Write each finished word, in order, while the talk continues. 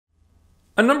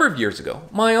A number of years ago,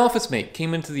 my office mate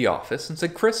came into the office and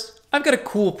said, "Chris, I've got a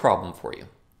cool problem for you."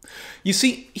 You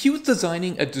see, he was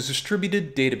designing a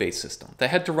distributed database system that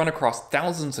had to run across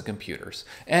thousands of computers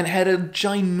and had a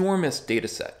ginormous data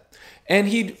set. And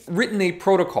he'd written a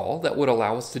protocol that would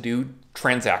allow us to do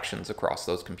transactions across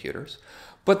those computers.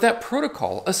 But that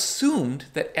protocol assumed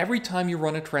that every time you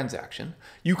run a transaction,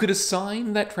 you could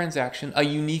assign that transaction a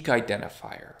unique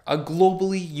identifier, a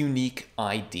globally unique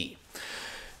ID.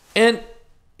 And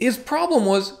his problem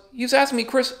was, he was asking me,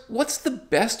 "Chris, what's the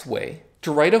best way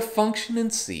to write a function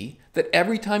in C that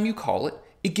every time you call it,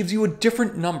 it gives you a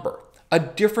different number, a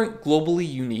different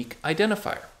globally unique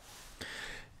identifier?"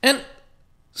 And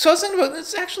so I was thinking about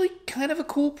this. It's actually kind of a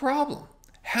cool problem.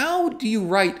 How do you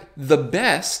write the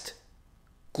best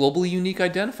globally unique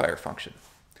identifier function?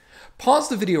 Pause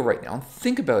the video right now and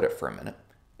think about it for a minute.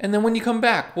 And then when you come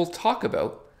back, we'll talk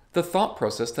about the thought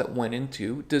process that went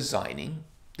into designing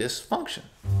this function.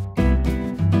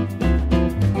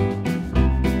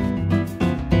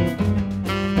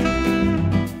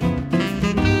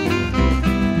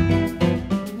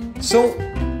 So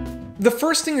the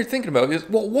first thing you're thinking about is,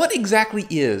 well, what exactly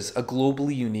is a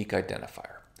globally unique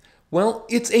identifier? Well,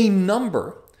 it's a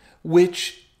number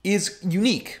which is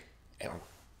unique. It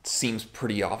seems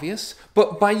pretty obvious,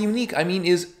 but by unique, I mean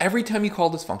is every time you call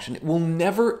this function, it will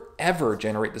never ever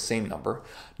generate the same number,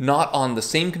 not on the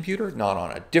same computer, not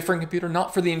on a different computer,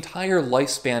 not for the entire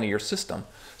lifespan of your system,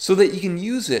 so that you can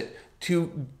use it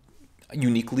to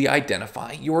uniquely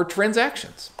identify your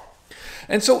transactions.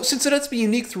 And so since it has to be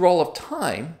unique through all of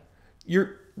time,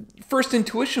 your first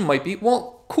intuition might be,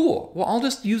 well, cool, well, I'll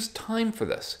just use time for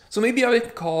this. So maybe I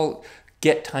could call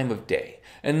get time of day.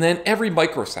 And then every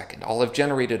microsecond, I'll have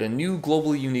generated a new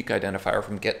globally unique identifier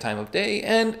from get time of day,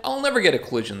 and I'll never get a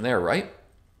collision there, right?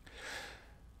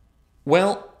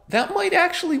 Well, that might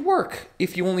actually work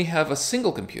if you only have a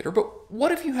single computer, but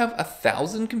what if you have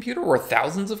 1,000 computers or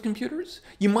thousands of computers?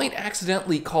 You might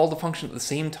accidentally call the function at the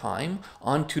same time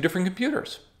on two different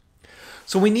computers.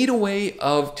 So we need a way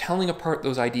of telling apart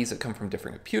those IDs that come from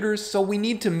different computers, so we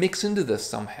need to mix into this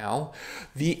somehow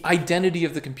the identity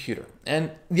of the computer.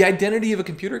 And the identity of a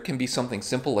computer can be something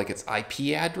simple like its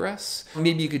IP address.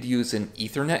 Maybe you could use an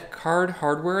Ethernet card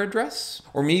hardware address,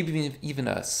 or maybe even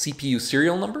a CPU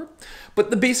serial number. But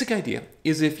the basic idea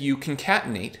is if you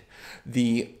concatenate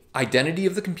the identity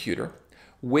of the computer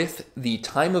with the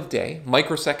time of day,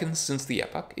 microseconds since the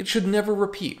epoch, it should never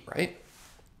repeat, right?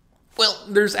 Well,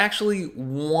 there's actually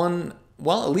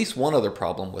at least one other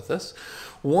problem with this.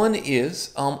 One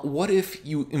is, what if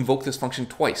you invoke this function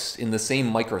twice in the same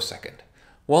microsecond?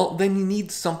 Well, then you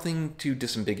need something to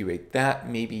disambiguate that.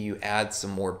 Maybe you add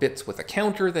some more bits with a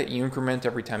counter that you increment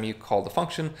every time you call the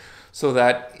function so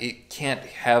that it can't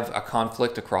have a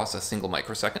conflict across a single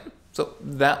microsecond. So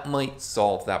that might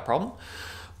solve that problem.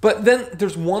 But then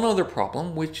there's one other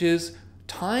problem, which is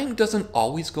time doesn't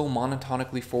always go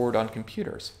monotonically forward on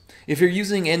computers. If you're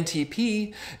using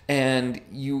NTP and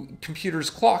your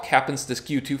computer's clock happens to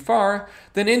skew too far,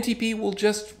 then NTP will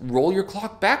just roll your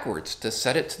clock backwards to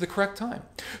set it to the correct time.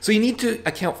 So you need to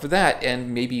account for that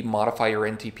and maybe modify your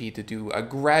NTP to do a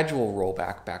gradual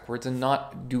rollback backwards and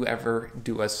not ever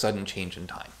do a sudden change in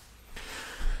time.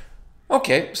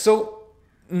 Okay, so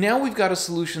now we've got a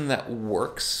solution that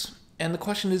works. And the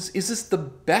question is this the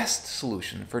best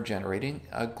solution for generating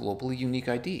a globally unique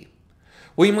ID?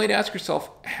 Well, you might ask yourself,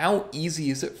 how easy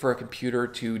is it for a computer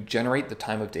to generate the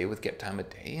time of day with get time of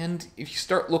day? And if you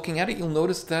start looking at it, you'll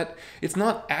notice that it's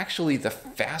not actually the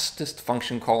fastest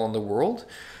function call in the world.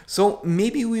 So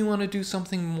maybe we want to do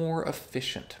something more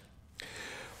efficient.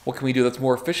 What can we do that's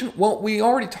more efficient? Well, we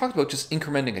already talked about just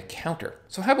incrementing a counter.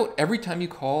 So how about every time you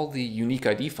call the unique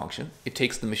ID function, it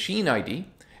takes the machine ID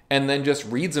and then just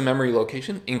reads a memory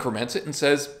location, increments it, and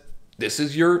says, this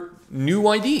is your new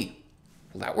ID.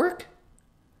 Will that work?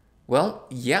 Well,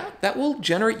 yeah, that will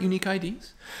generate unique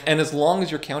IDs. And as long as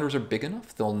your counters are big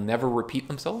enough, they'll never repeat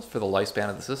themselves for the lifespan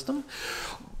of the system.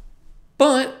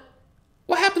 But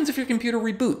what happens if your computer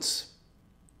reboots?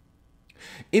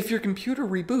 If your computer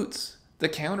reboots, the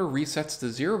counter resets to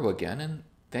 0 again, and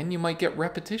then you might get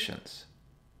repetitions.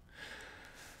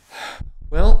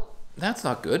 Well, that's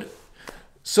not good.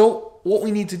 So what we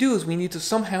need to do is we need to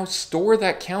somehow store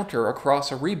that counter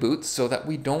across a reboot so that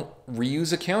we don't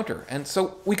reuse a counter. And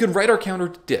so we could write our counter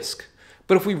to disk.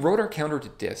 But if we wrote our counter to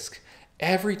disk,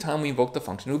 every time we invoke the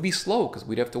function, it would be slow because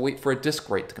we'd have to wait for a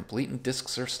disk write to complete, and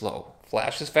disks are slow.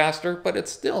 Flash is faster, but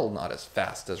it's still not as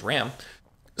fast as RAM.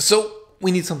 So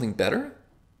we need something better.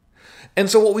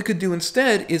 And so what we could do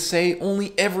instead is say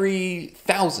only every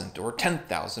 1,000 or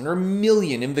 10,000 or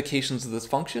 1,000,000 invocations of this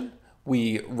function,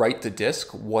 We write to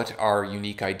disk what our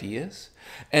unique ID is.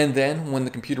 And then when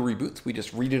the computer reboots, we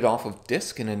just read it off of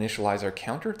disk and initialize our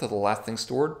counter to the last thing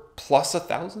stored plus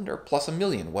 1,000 or plus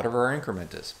 1,000,000, whatever our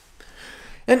increment is.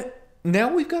 And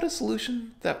now we've got a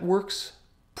solution that works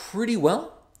pretty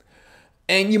well.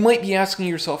 And you might be asking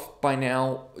yourself by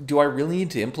now, do I really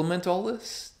need to implement all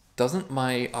this? Doesn't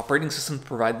my operating system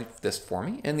provide this for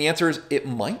me? And the answer is it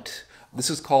might. This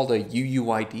is called a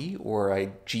UUID or a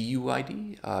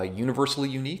GUID, universally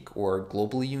unique or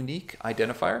globally unique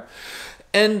identifier.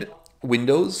 And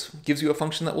Windows gives you a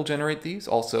function that will generate these.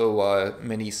 Also,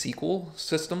 many SQL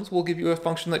systems will give you a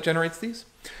function that generates these.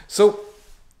 So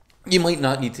you might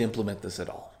not need to implement this at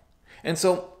all. And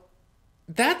so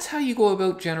that's how you go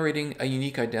about generating a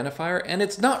unique identifier, and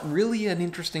it's not really an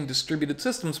interesting distributed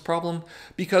systems problem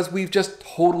because we've just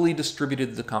totally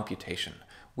distributed the computation.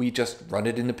 We just run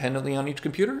it independently on each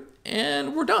computer,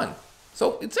 and we're done.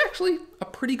 So it's actually a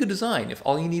pretty good design if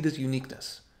all you need is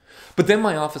uniqueness. But then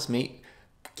my office mate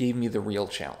gave me the real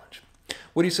challenge.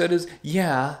 What he said is,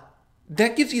 yeah,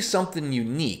 that gives you something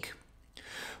unique,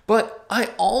 but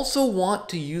I also want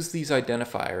to use these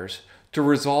identifiers to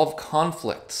resolve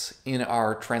conflicts in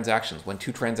our transactions when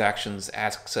two transactions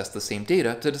access the same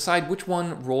data to decide which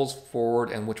one rolls forward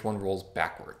and which one rolls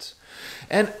backwards.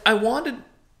 And I wanted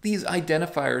these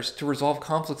identifiers to resolve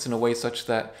conflicts in a way such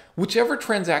that whichever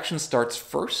transaction starts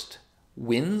first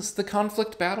wins the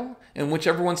conflict battle, and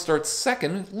whichever one starts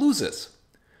second loses.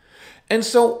 And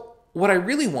so what I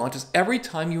really want is every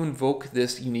time you invoke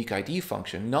this unique ID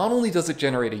function, not only does it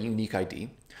generate a unique ID,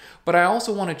 but I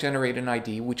also want to generate an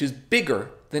ID which is bigger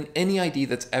than any ID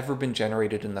that's ever been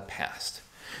generated in the past.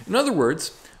 In other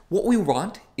words, what we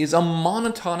want is a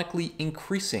monotonically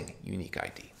increasing unique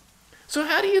ID. So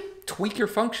how do you tweak your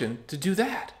function to do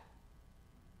that?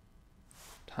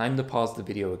 Time to pause the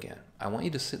video again. I want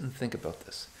you to sit and think about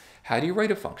this. How do you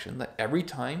write a function that every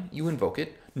time you invoke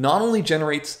it, not only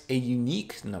generates a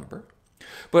unique number,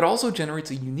 but also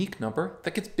generates a unique number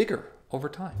that gets bigger over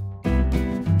time?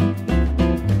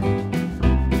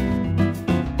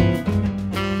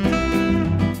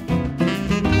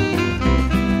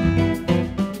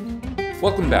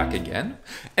 Welcome back again.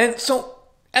 And so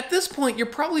at this point, you're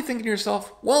probably thinking to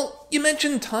yourself, well, you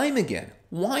mentioned time again.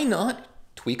 Why not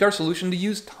tweak our solution to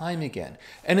use time again?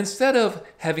 And instead of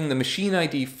having the machine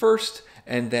ID first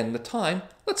and then the time,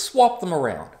 let's swap them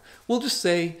around. We'll just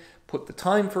say, put the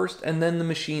time first and then the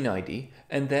machine ID.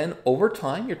 And then over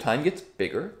time, your time gets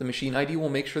bigger. The machine ID will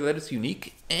make sure that it's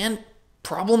unique and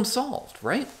problem solved,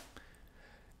 right?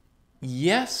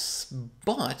 Yes,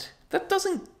 but that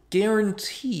doesn't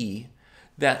guarantee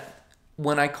that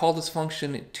when I call this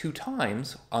function 2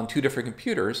 times on 2 different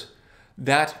computers,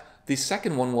 that the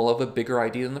second one will have a bigger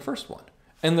ID than the first one.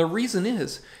 And the reason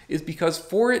is because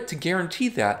for it to guarantee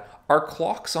that, our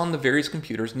clocks on the various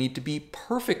computers need to be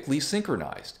perfectly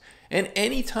synchronized. And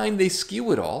anytime they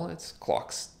skew at all, as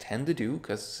clocks tend to do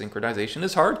because synchronization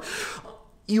is hard,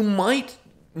 you might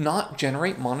not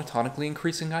generate monotonically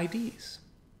increasing IDs.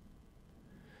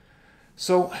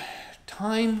 So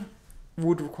time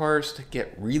would require us to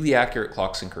get really accurate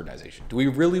clock synchronization. Do we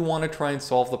really want to try and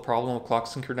solve the problem of clock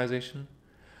synchronization?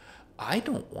 I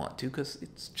don't want to because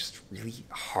it's just really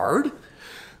hard.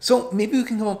 So maybe we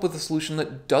can come up with a solution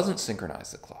that doesn't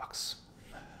synchronize the clocks.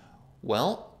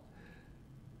 Well,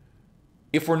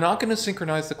 if we're not going to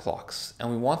synchronize the clocks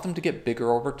and we want them to get bigger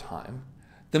over time,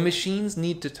 the machines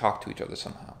need to talk to each other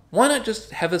somehow. Why not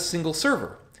just have a single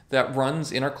server that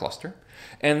runs in our cluster,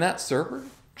 and that server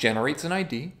generates an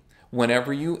ID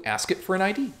whenever you ask it for an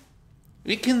ID.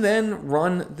 It can then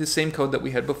run the same code that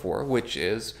we had before, which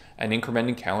is an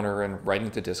incrementing counter and writing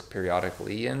to disk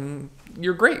periodically, and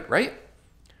you're great, right?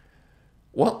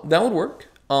 Well, that would work.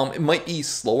 It might be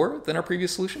slower than our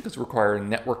previous solution because it requires a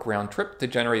network round trip to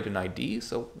generate an ID,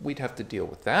 so we'd have to deal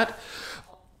with that.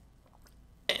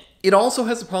 It also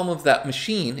has the problem of that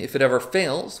machine. If it ever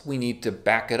fails, we need to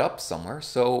back it up somewhere.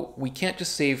 So we can't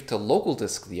just save to local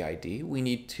disk the ID. We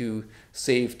need to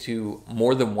save to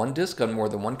more than one disk on more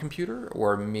than one computer,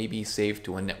 or maybe save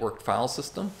to a networked file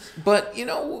system. But, you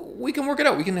know, we can work it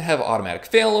out. We can have automatic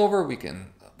failover. We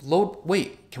can load,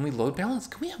 wait, can we load balance?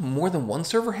 Can we have more than one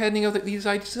server handing out these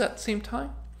IDs at the same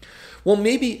time? Well,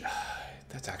 maybe.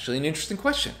 That's actually an interesting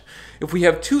question. If we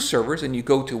have 2 servers and you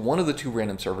go to one of the 2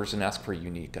 random servers and ask for a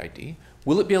unique ID,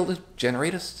 will it be able to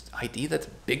generate an ID that's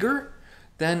bigger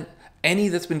than any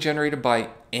that's been generated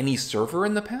by any server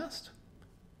in the past?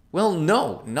 Well,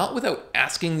 no, not without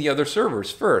asking the other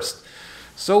servers first.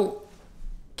 So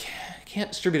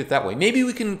can't distribute it that way. Maybe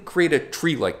we can create a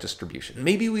tree-like distribution.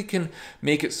 Maybe we can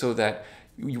make it so that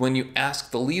When you ask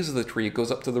the leaves of the tree, it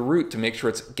goes up to the root to make sure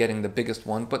it's getting the biggest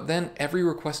one, but then every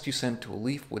request you send to a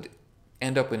leaf would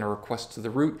end up in a request to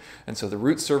the root, and so the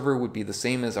root server would be the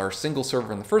same as our single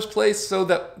server in the first place, so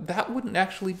that wouldn't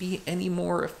actually be any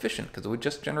more efficient, because it would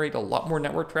just generate a lot more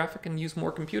network traffic and use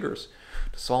more computers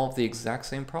to solve the exact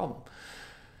same problem.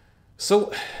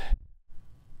 So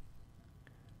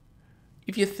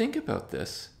if you think about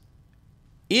this,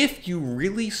 if you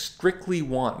really strictly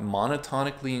want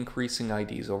monotonically increasing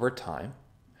IDs over time,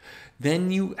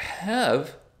 then you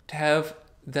have to have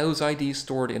those IDs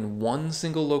stored in one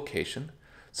single location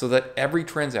so that every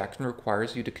transaction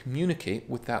requires you to communicate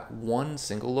with that one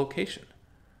single location.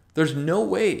 There's no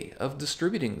way of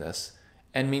distributing this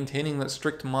and maintaining that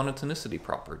strict monotonicity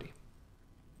property,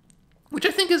 which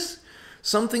I think is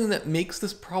something that makes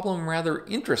this problem rather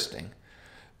interesting,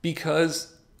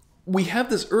 because we have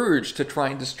this urge to try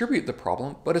and distribute the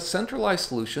problem, but a centralized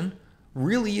solution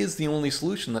really is the only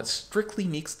solution that strictly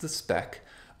meets the spec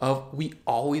of we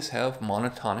always have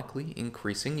monotonically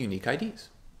increasing unique IDs.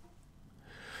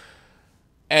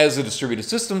 As a distributed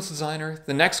systems designer,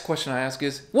 the next question I ask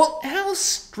is, well, how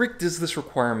strict is this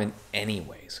requirement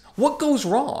anyways? What goes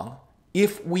wrong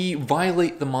if we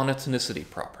violate the monotonicity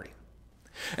property?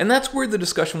 And that's where the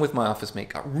discussion with my office mate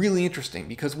got really interesting,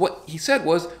 because what he said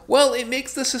was, well, it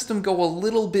makes the system go a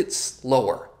little bit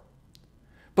slower,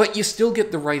 but you still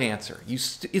get the right answer.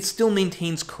 It still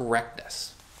maintains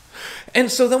correctness. And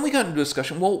so then we got into a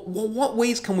discussion, well, what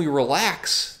ways can we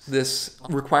relax this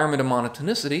requirement of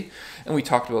monotonicity? And we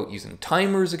talked about using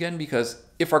timers again, because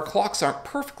if our clocks aren't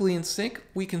perfectly in sync,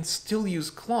 we can still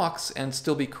use clocks and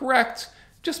still be correct.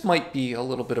 Just might be a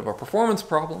little bit of a performance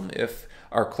problem if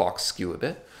our clocks skew a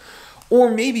bit.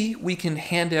 Or maybe we can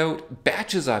hand out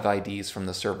batches of IDs from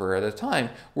the server at a time,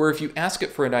 where if you ask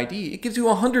it for an ID, it gives you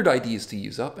 100 IDs to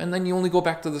use up, and then you only go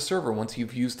back to the server once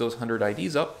you've used those 100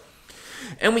 IDs up.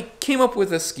 And we came up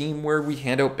with a scheme where we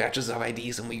hand out batches of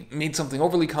IDs, and we made something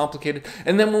overly complicated,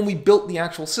 and then when we built the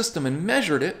actual system and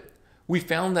measured it, we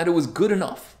found that it was good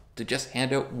enough to just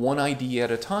hand out one ID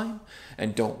at a time,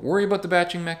 and don't worry about the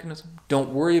batching mechanism, don't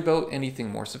worry about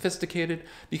anything more sophisticated,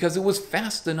 because it was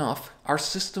fast enough. Our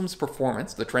system's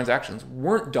performance, the transactions,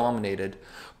 weren't dominated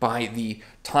by the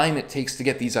time it takes to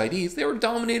get these IDs, they were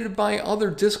dominated by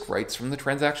other disk writes from the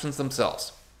transactions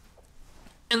themselves.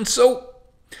 And so,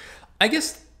 I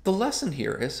guess the lesson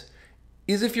here is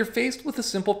if you're faced with a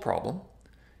simple problem,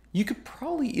 you could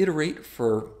probably iterate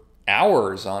for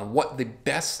hours on what the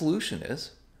best solution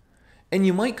is, and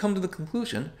you might come to the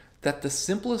conclusion that the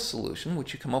simplest solution,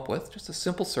 which you come up with, just a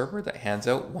simple server that hands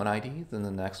out one ID, then the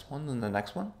next one, then the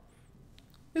next one,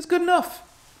 is good enough.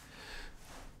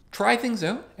 Try things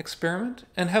out, experiment,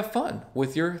 and have fun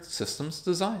with your systems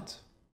designs.